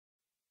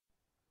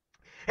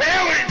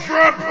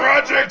from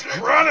Project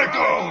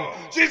Chronicle.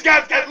 She's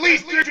got at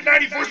least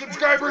 394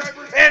 subscribers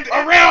and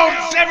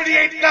around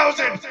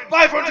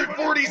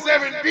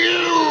 78,547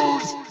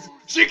 views.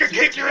 She could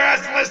kick your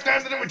ass less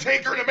times than it would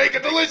take her to make a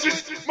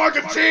delicious mug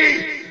of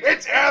tea.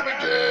 It's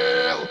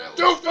Abigail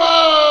Dufo!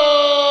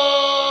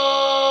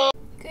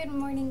 Good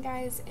morning,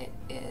 guys. It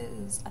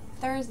is a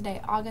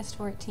Thursday, August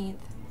 14th.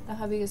 The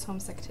hubby is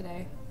homesick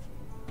today,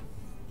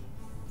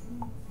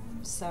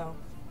 so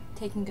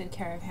taking good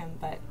care of him,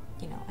 but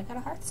you know, I got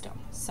a Hearthstone,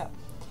 so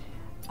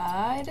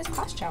it is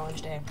class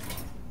challenge day.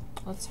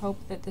 Let's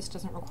hope that this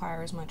doesn't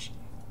require as much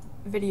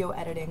video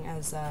editing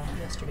as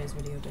yesterday's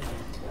video did.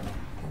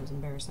 That was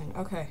embarrassing.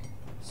 Okay,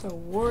 so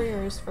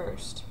warriors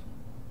first.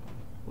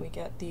 We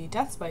get the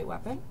Deathbite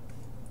weapon,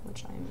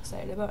 which I am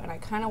excited about, and I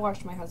kind of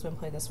watched my husband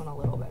play this one a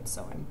little bit,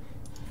 so I'm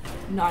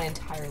not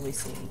entirely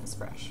seeing this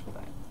fresh,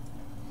 but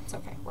it's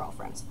okay, we're all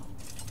friends.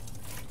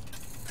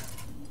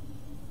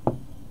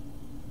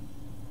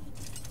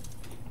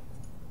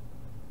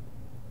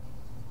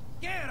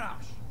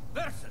 Garrosh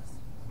versus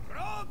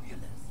Romulus.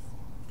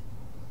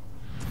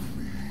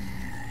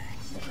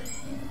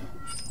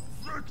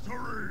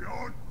 Victory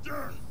or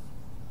death!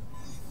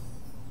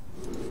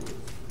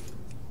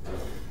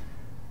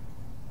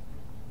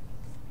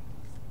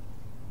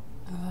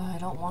 I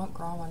don't want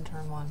Grawl on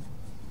turn one.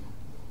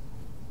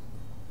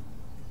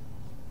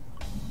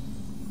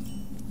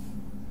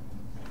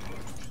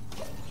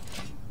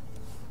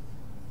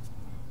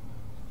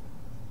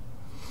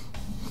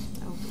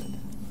 Oh, good.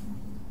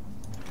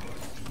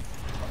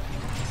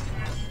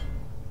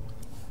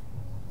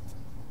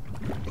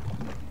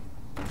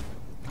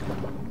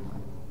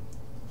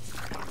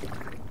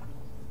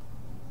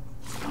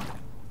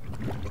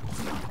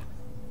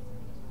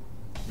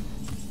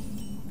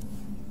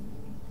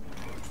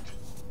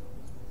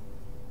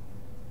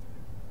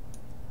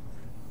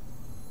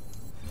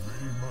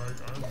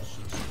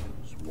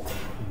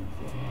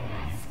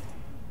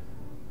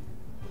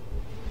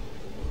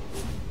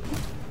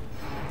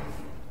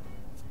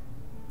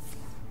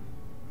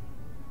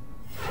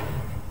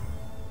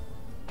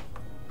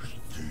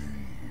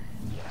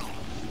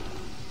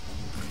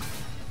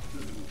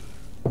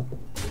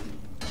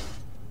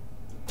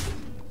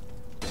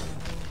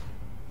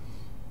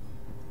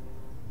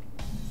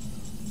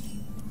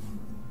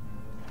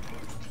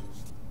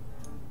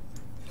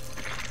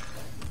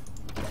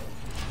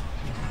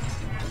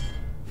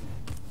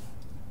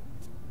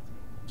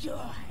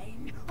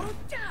 Join or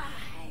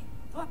die,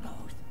 or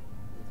both.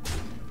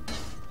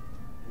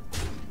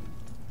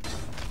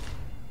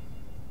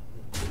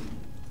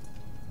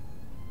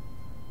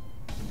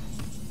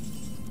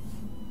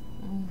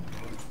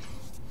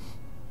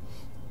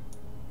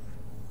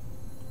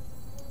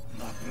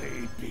 My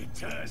blade be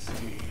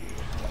thirsty.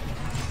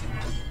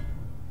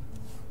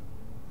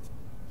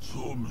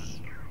 Some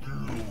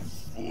still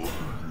for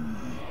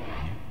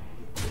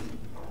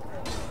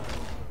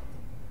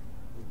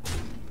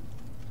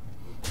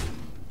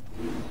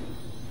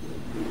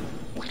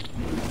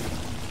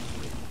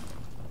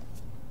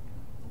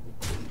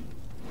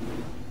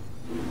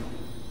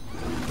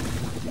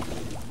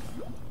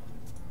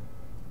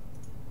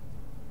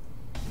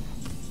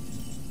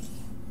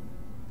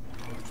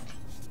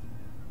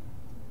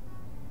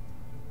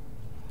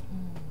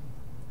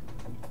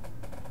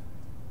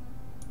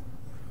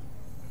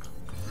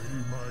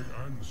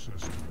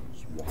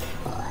ancestors.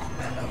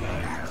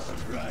 That's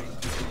right.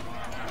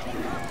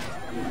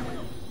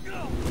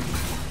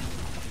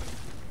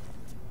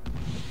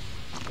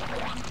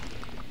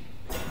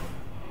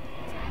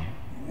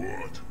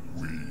 What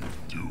we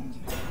do.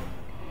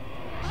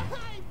 I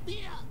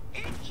feel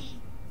icky.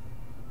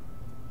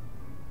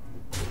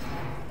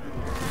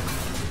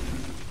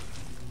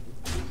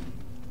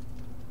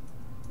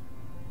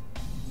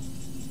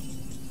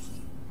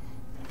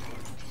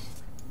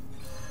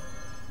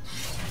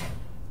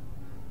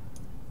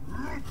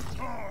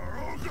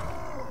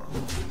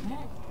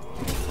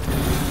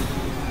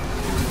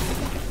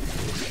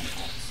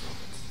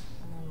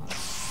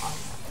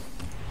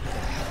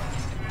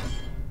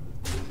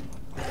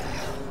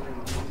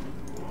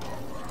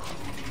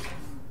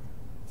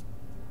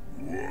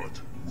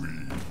 What we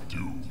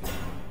do.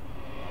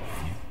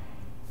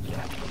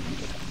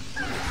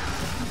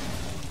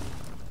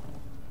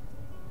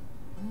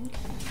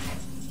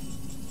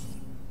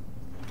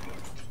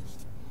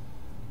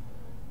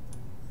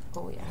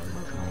 Oh yeah,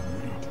 we're fine.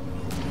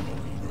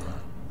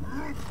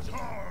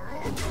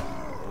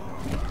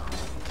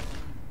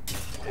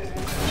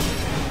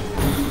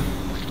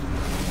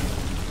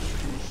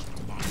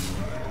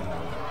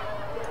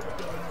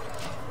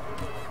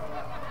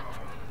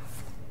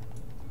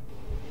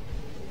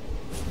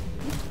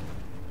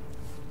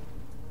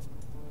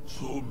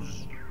 Some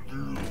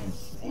still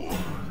for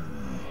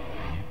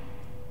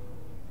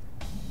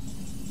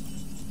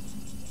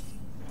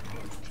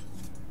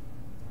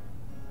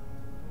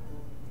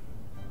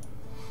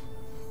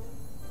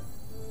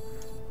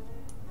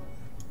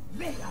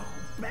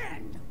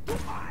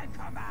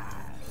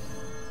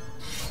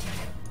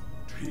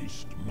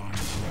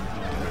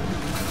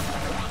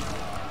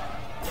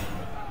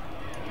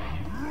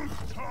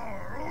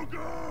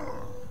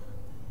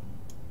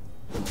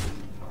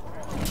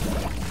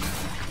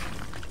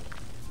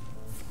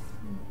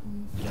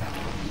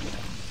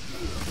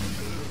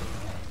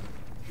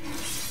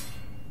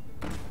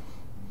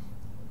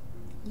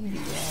You're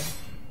dead.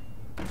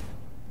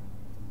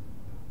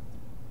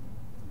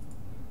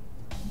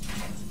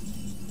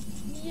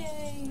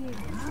 Yay!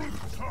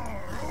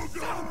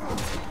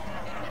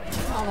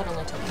 Oh, that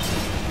only took me 2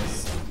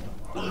 minutes.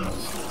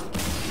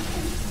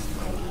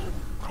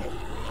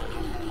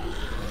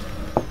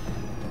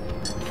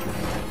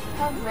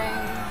 Hooray!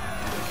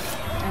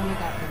 And we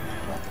got the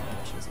weapon,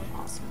 which is an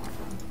awesome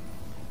weapon.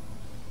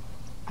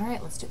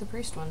 Alright, let's do the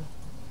priest one.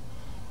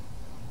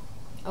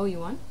 Oh, you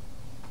won?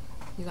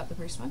 You got the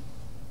priest one?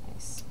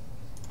 Nice.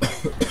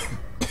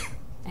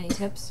 Any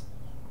tips?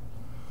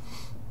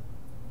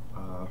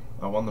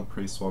 I won the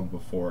priest one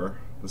before.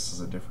 This is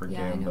a different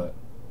game, but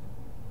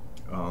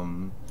I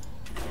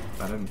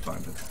didn't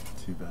find it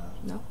too bad.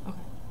 No? Okay.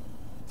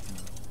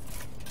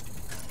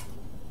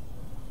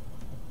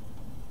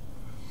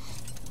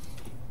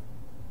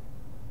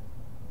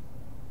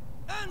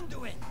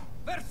 Anduin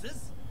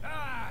versus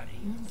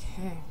Ari.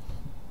 Okay.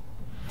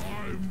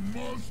 I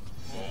must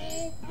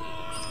obey!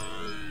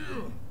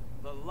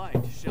 The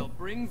light shall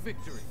bring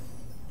victory.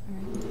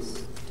 Alright,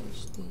 let's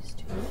ditch these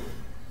two.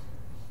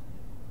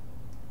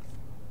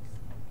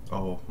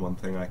 Oh, one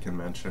thing I can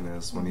mention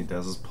is when he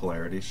does his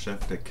polarity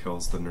shift, it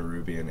kills the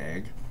Nerubian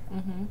egg.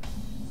 Mm-hmm.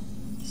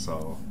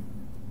 So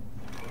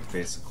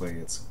basically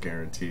it's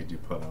guaranteed you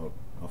put out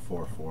a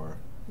 4/4.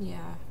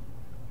 Yeah.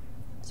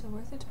 So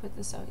worth it to put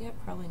this out yet?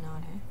 Probably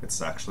not, eh?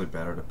 It's actually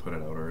better to put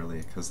it out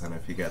early, because then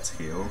if he gets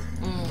healed,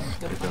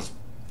 Good point.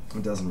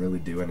 it doesn't really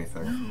do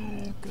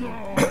anything. Good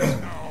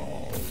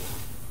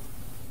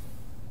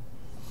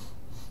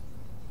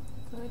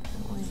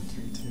point.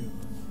 3-2.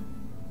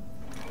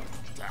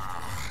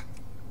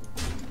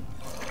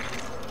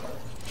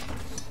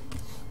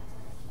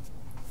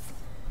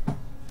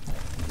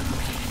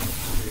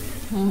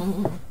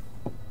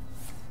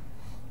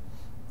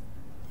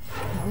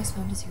 I always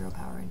found his hero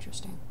power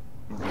interesting.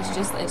 It's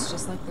just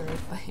like the road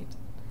fight.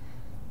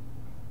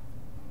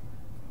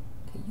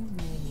 Okay, you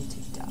really need to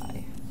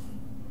die.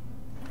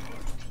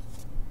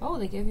 Oh,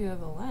 they gave you a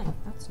Valen.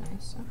 That's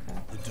nice. Okay.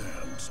 The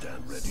damned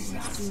stand ready.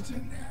 Let's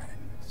do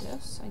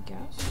this, I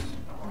guess.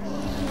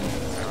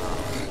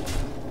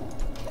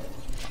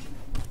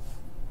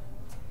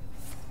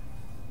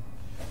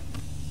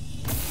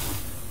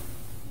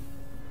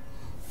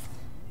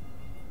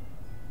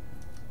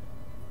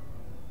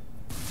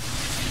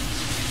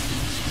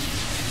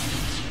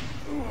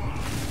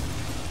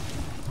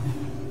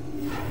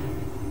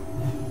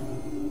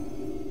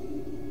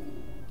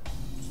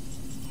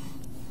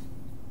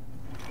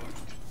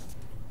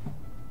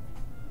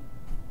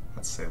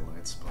 Let's say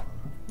light spawn.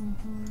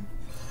 Mm-hmm.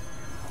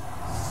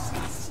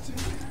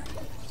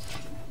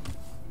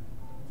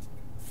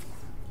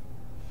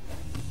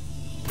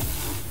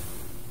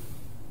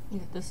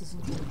 Yeah, this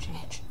isn't going to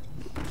change.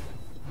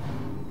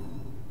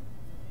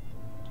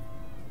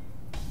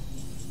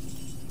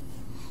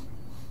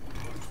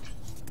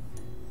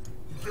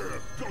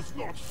 Death does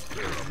not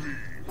scare me.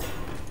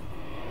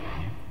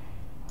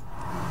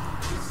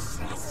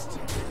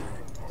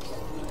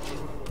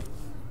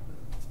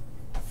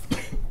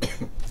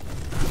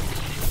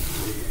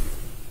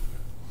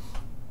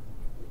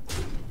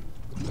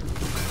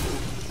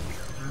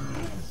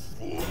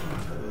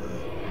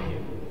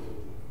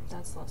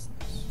 That's less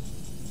nice.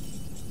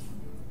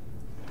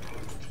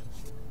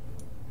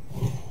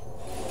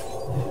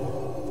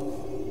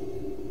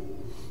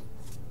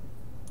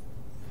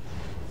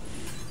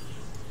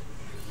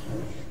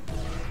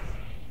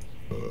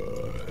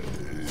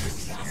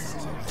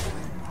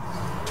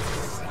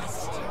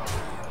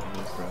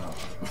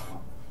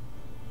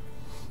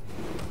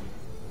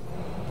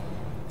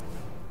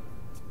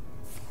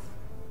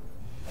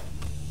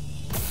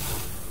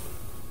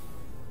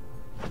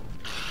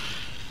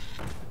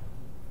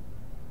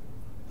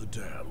 The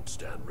damned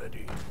stand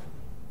ready.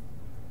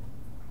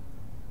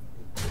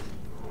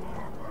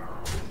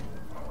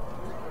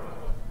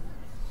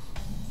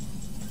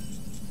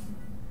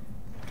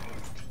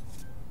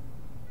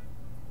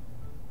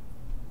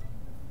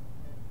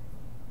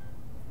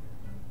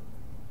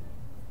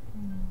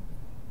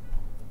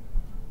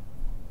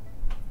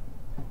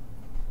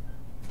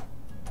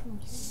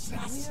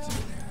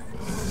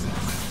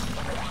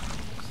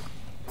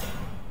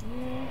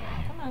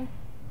 Come on.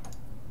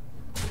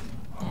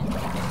 And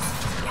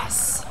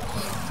yes!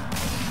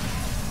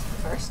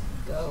 First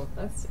go.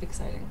 That's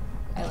exciting.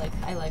 I like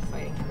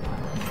fighting him. I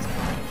like his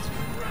fights.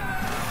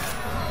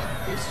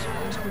 Priest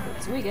challenge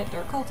complete. So we get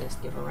Dark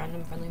Cultist. Give a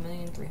random friendly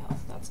minion 3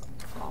 health. That's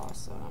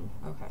awesome.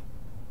 Okay.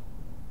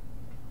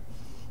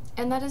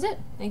 And that is it.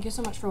 Thank you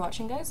so much for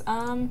watching, guys.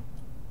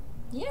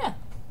 Yeah.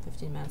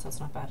 15 minutes, that's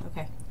not bad.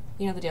 Okay.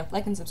 You know the deal.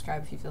 Like and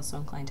subscribe if you feel so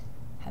inclined.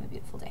 Have a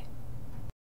beautiful day.